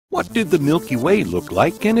What did the Milky Way look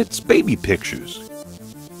like in its baby pictures?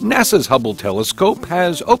 NASA's Hubble telescope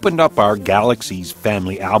has opened up our galaxy's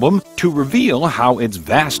family album to reveal how its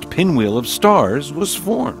vast pinwheel of stars was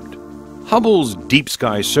formed. Hubble's deep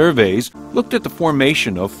sky surveys looked at the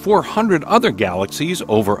formation of 400 other galaxies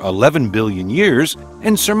over 11 billion years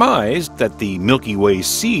and surmised that the Milky Way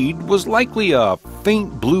seed was likely a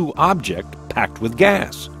faint blue object packed with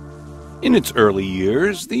gas. In its early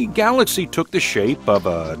years, the galaxy took the shape of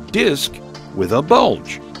a disk with a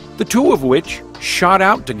bulge, the two of which shot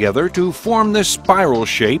out together to form the spiral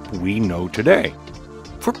shape we know today.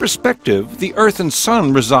 For perspective, the Earth and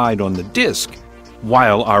Sun reside on the disk,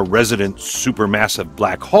 while our resident supermassive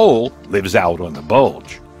black hole lives out on the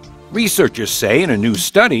bulge. Researchers say in a new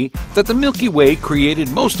study that the Milky Way created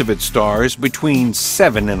most of its stars between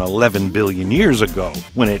 7 and 11 billion years ago,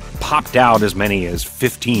 when it popped out as many as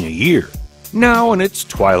 15 a year. Now, in its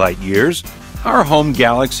twilight years, our home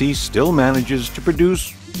galaxy still manages to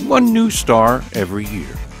produce one new star every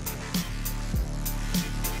year.